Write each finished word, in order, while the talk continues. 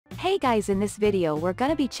Hey guys, in this video we're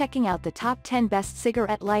gonna be checking out the top 10 best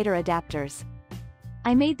cigarette lighter adapters.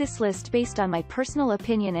 I made this list based on my personal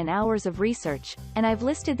opinion and hours of research, and I've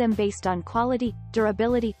listed them based on quality,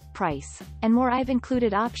 durability, price, and more. I've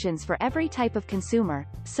included options for every type of consumer,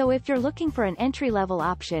 so if you're looking for an entry-level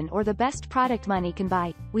option or the best product money can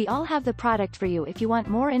buy, we all have the product for you. If you want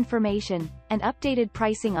more information and updated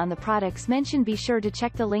pricing on the products mentioned, be sure to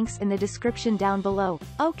check the links in the description down below.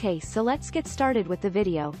 Okay, so let's get started with the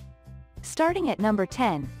video. Starting at number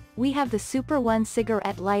 10, we have the Super One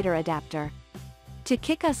cigarette lighter adapter. To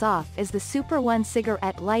kick us off is the Super One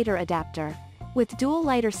cigarette lighter adapter. With dual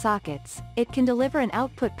lighter sockets, it can deliver an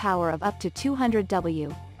output power of up to 200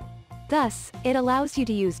 W. Thus, it allows you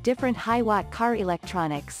to use different high-watt car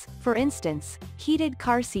electronics, for instance, heated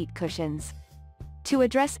car seat cushions. To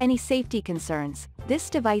address any safety concerns, this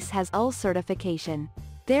device has UL certification.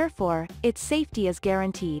 Therefore, its safety is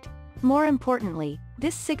guaranteed. More importantly,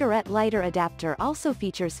 this cigarette lighter adapter also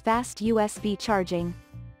features fast USB charging.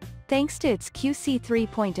 Thanks to its QC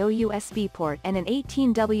 3.0 USB port and an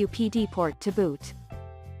 18W PD port to boot.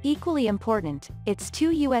 Equally important, its two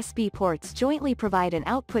USB ports jointly provide an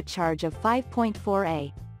output charge of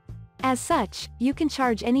 5.4A. As such, you can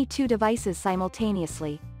charge any two devices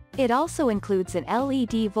simultaneously. It also includes an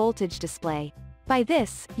LED voltage display. By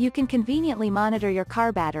this, you can conveniently monitor your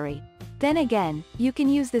car battery. Then again, you can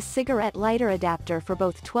use this cigarette lighter adapter for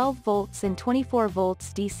both 12 volts and 24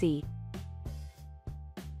 volts DC.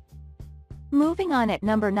 Moving on at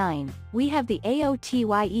number 9, we have the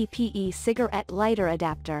AOTY-EPE cigarette lighter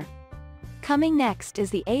adapter. Coming next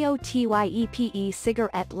is the AOTY-EPE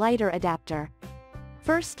cigarette lighter adapter.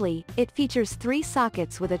 Firstly, it features 3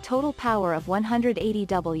 sockets with a total power of 180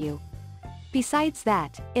 W. Besides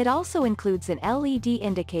that, it also includes an LED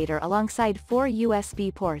indicator alongside 4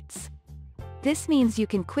 USB ports. This means you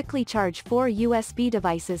can quickly charge 4 USB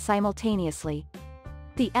devices simultaneously.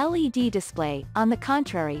 The LED display, on the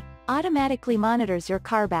contrary, automatically monitors your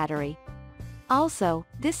car battery. Also,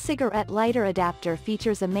 this cigarette lighter adapter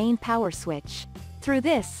features a main power switch. Through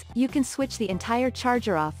this, you can switch the entire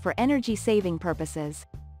charger off for energy-saving purposes.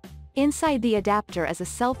 Inside the adapter is a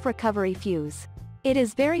self-recovery fuse. It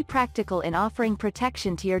is very practical in offering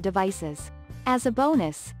protection to your devices. As a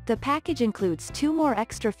bonus, the package includes 2 more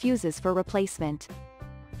extra fuses for replacement.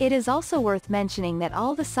 It is also worth mentioning that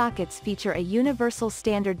all the sockets feature a universal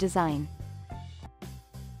standard design.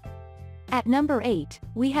 At number 8,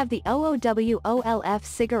 we have the OOW-OLF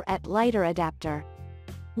cigarette lighter adapter.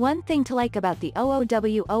 One thing to like about the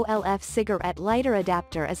OOW-OLF cigarette lighter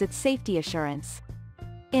adapter is its safety assurance.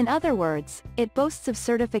 In other words, it boasts of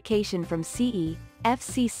certification from CE,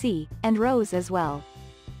 FCC, and RoHS as well.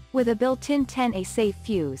 With a built-in 10A safe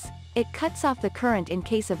fuse, it cuts off the current in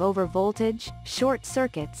case of overvoltage, short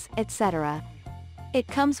circuits, etc. It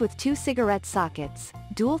comes with 2 cigarette sockets,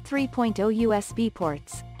 dual 3.0 USB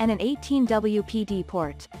ports, and an 18W PD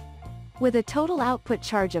port. With a total output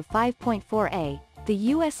charge of 5.4A, the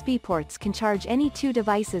USB ports can charge any 2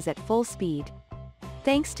 devices at full speed.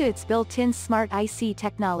 Thanks to its built-in Smart IC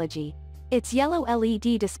technology, its yellow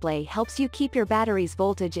LED display helps you keep your battery's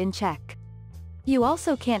voltage in check. You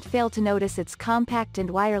also can't fail to notice its compact and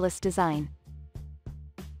wireless design.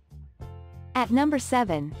 At number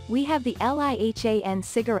 7, we have the LIHAN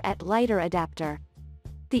cigarette lighter adapter.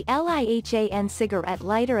 The LIHAN cigarette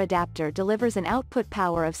lighter adapter delivers an output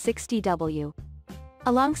power of 60 W.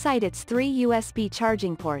 Alongside its 3 USB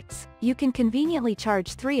charging ports, you can conveniently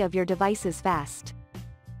charge 3 of your devices fast.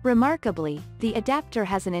 Remarkably, the adapter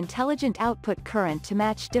has an intelligent output current to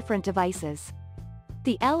match different devices.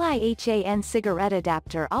 The LIHAN cigarette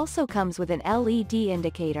adapter also comes with an LED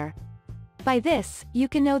indicator. By this, you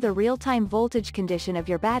can know the real-time voltage condition of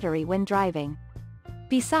your battery when driving.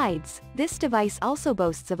 Besides, this device also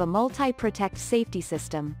boasts of a multi-protect safety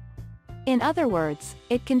system. In other words,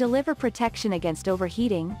 it can deliver protection against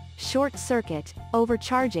overheating, short circuit,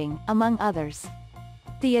 overcharging, among others.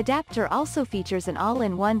 The adapter also features an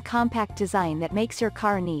all-in-one compact design that makes your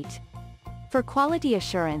car neat. For quality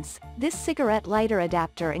assurance, this cigarette lighter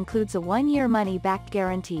adapter includes a 1-year money-back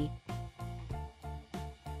guarantee.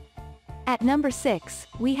 At number 6,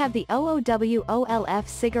 we have the OOW-OLF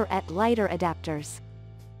cigarette lighter adapters.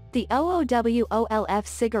 The OOW-OLF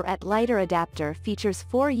cigarette lighter adapter features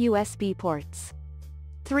 4 USB ports.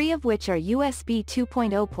 3 of which are USB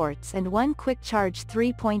 2.0 ports and 1 Quick Charge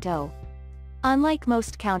 3.0. Unlike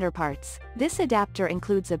most counterparts, this adapter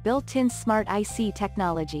includes a built-in Smart IC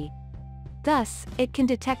technology. Thus, it can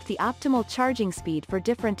detect the optimal charging speed for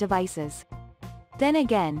different devices. Then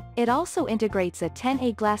again, it also integrates a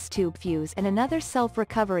 10A glass tube fuse and another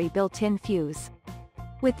self-recovery built-in fuse.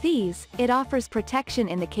 With these, it offers protection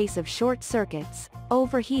in the case of short circuits,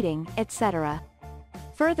 overheating, etc.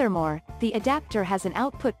 Furthermore, the adapter has an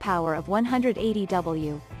output power of 180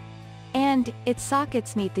 W. And, its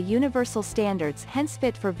sockets meet the universal standards, hence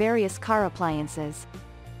fit for various car appliances.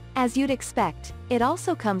 As you'd expect, it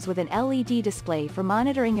also comes with an LED display for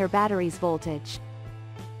monitoring your battery's voltage.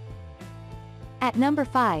 At number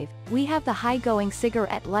 5, we have the high-going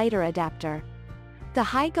cigarette lighter adapter. The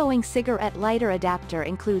high-going cigarette lighter adapter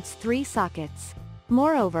includes 3 sockets.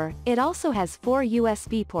 Moreover, it also has 4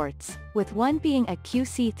 USB ports, with one being a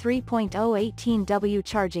QC 3.018W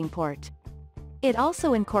charging port. It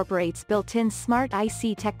also incorporates built-in Smart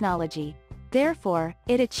IC technology. Therefore,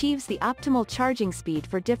 it achieves the optimal charging speed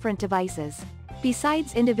for different devices.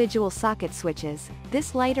 Besides individual socket switches,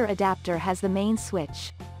 this lighter adapter has the main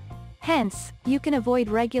switch. Hence, you can avoid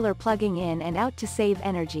regular plugging in and out to save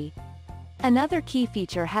energy. Another key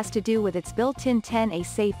feature has to do with its built-in 10A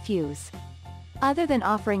safe fuse. Other than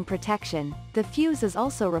offering protection, the fuse is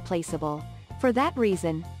also replaceable. For that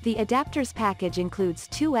reason, the adapter's package includes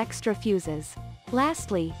 2 extra fuses.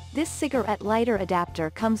 Lastly, this cigarette lighter adapter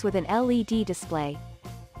comes with an LED display.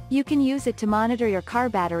 You can use it to monitor your car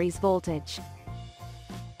battery's voltage.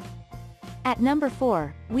 At number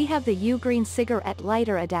 4, we have the Ugreen cigarette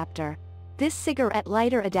lighter adapter. This cigarette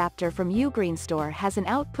lighter adapter from Ugreen store has an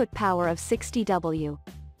output power of 60 W.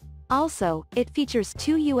 Also, it features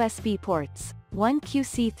 2 USB ports, one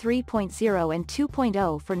QC 3.0 and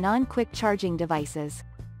 2.0 for non-quick charging devices.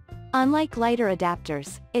 Unlike lighter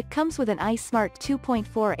adapters, it comes with an iSmart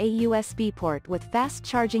 2.4A USB port with fast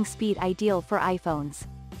charging speed ideal for iPhones.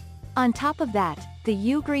 On top of that, the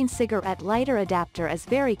Ugreen cigarette lighter adapter is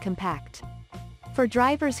very compact. For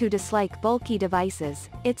drivers who dislike bulky devices,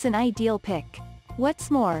 it's an ideal pick.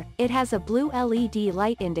 What's more, it has a blue LED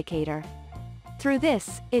light indicator. Through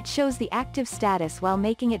this, it shows the active status while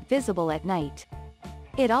making it visible at night.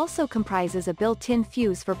 It also comprises a built-in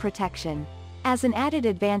fuse for protection. As an added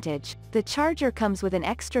advantage, the charger comes with an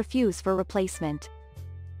extra fuse for replacement.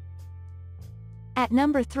 At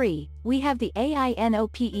number 3, we have the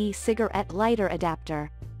AINOPE cigarette lighter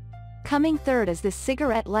adapter. Coming third is this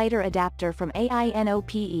cigarette lighter adapter from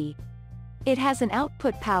AINOPE. It has an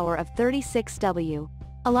output power of 36 W.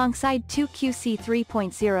 Alongside 2 QC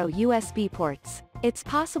 3.0 USB ports, it's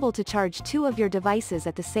possible to charge 2 of your devices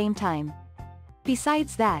at the same time.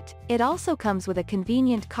 Besides that, it also comes with a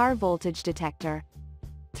convenient car voltage detector.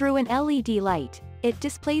 Through an LED light, it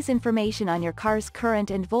displays information on your car's current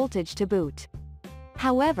and voltage to boot.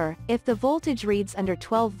 However, if the voltage reads under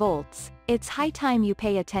 12 volts, it's high time you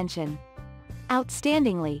pay attention.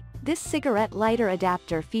 Outstandingly, this cigarette lighter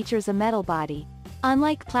adapter features a metal body.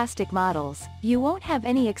 Unlike plastic models, you won't have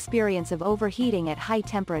any experience of overheating at high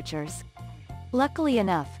temperatures. Luckily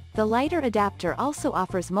enough, the lighter adapter also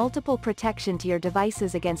offers multiple protection to your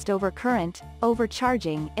devices against overcurrent,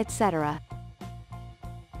 overcharging, etc.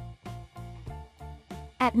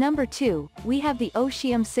 At number 2, we have the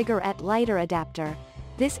Otium cigarette lighter adapter.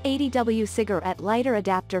 This 80W cigarette lighter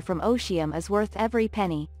adapter from Otium is worth every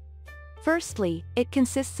penny. Firstly, it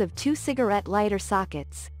consists of 2 cigarette lighter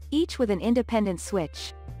sockets, each with an independent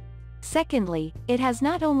switch. Secondly, it has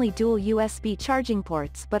not only dual USB charging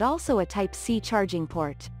ports but also a Type-C charging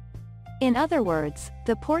port. In other words,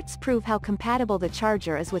 the ports prove how compatible the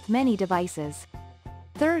charger is with many devices.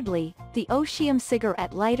 Thirdly, the Otium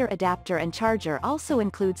cigarette lighter adapter and charger also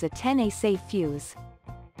includes a 10A safe fuse.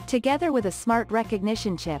 Together with a smart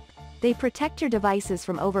recognition chip, they protect your devices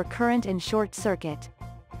from overcurrent and short circuit.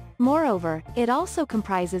 Moreover, it also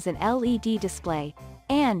comprises an LED display.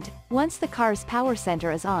 And, once the car's power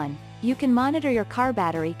center is on, you can monitor your car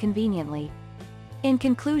battery conveniently. In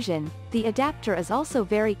conclusion, the adapter is also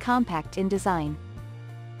very compact in design.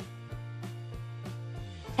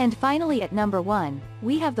 And finally at number 1,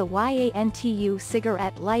 we have the YANTU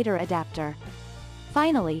cigarette lighter adapter.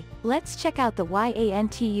 Finally, let's check out the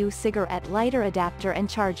YANTU cigarette lighter adapter and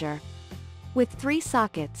charger. With 3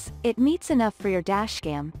 sockets, it meets enough for your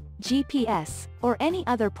dashcam, GPS, or any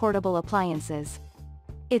other portable appliances.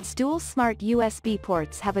 Its dual smart USB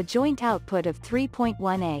ports have a joint output of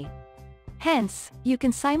 3.1A. Hence, you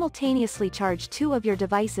can simultaneously charge 2 of your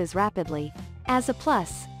devices rapidly. As a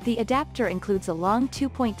plus, the adapter includes a long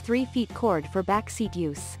 2.3 feet cord for backseat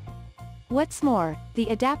use. What's more, the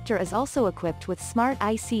adapter is also equipped with Smart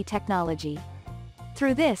IC technology.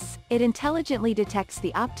 Through this, it intelligently detects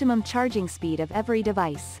the optimum charging speed of every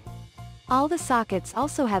device. All the sockets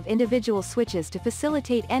also have individual switches to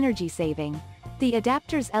facilitate energy saving. The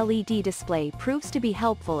adapter's LED display proves to be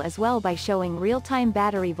helpful as well by showing real-time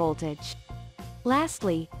battery voltage.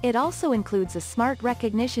 Lastly, it also includes a smart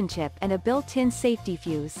recognition chip and a built-in safety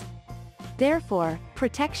fuse. Therefore,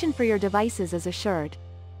 protection for your devices is assured.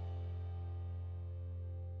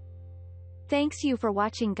 Thanks you for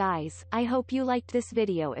watching guys, I hope you liked this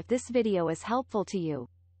video. If this video is helpful to you,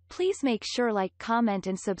 please make sure like, comment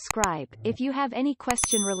and subscribe. If you have any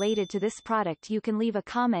question related to this product you can leave a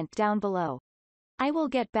comment down below. I will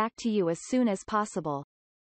get back to you as soon as possible.